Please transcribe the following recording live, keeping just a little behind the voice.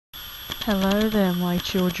Hello there, my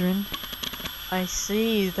children. I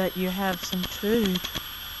see that you have some food.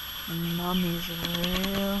 Mummy's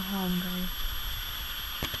real hungry.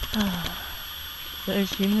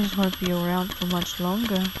 Those humans won't be around for much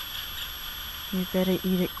longer. You better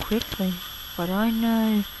eat it quickly. But I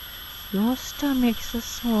know your stomachs are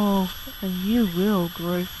small and you will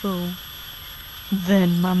grow full.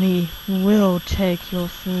 Then Mummy will take your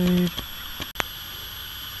food.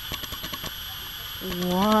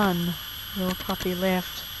 One little puppy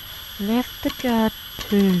left. Left the guard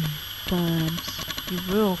 2 times. You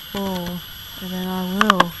will fall, and then I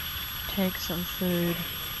will take some food.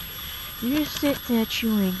 You sit there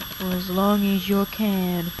chewing for as long as you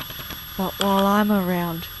can, but while I'm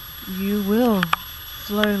around, you will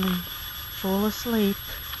slowly fall asleep,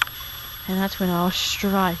 and that's when I'll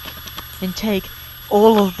strike and take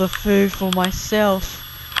all of the food for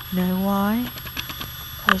myself. Know why?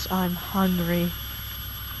 'Cause I'm hungry.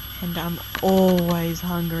 And I'm always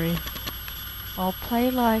hungry. I'll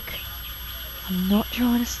play like I'm not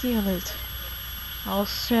trying to steal it. I'll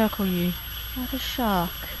circle you like a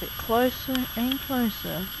shark, get closer and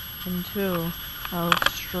closer until I'll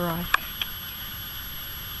strike.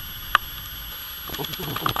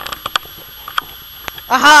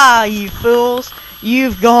 Aha, you fools!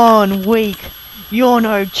 You've gone weak. You're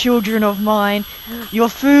no children of mine. Your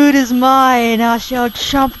food is mine. I shall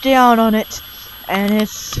chomp down on it. And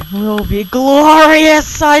it will be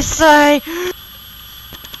glorious, I say!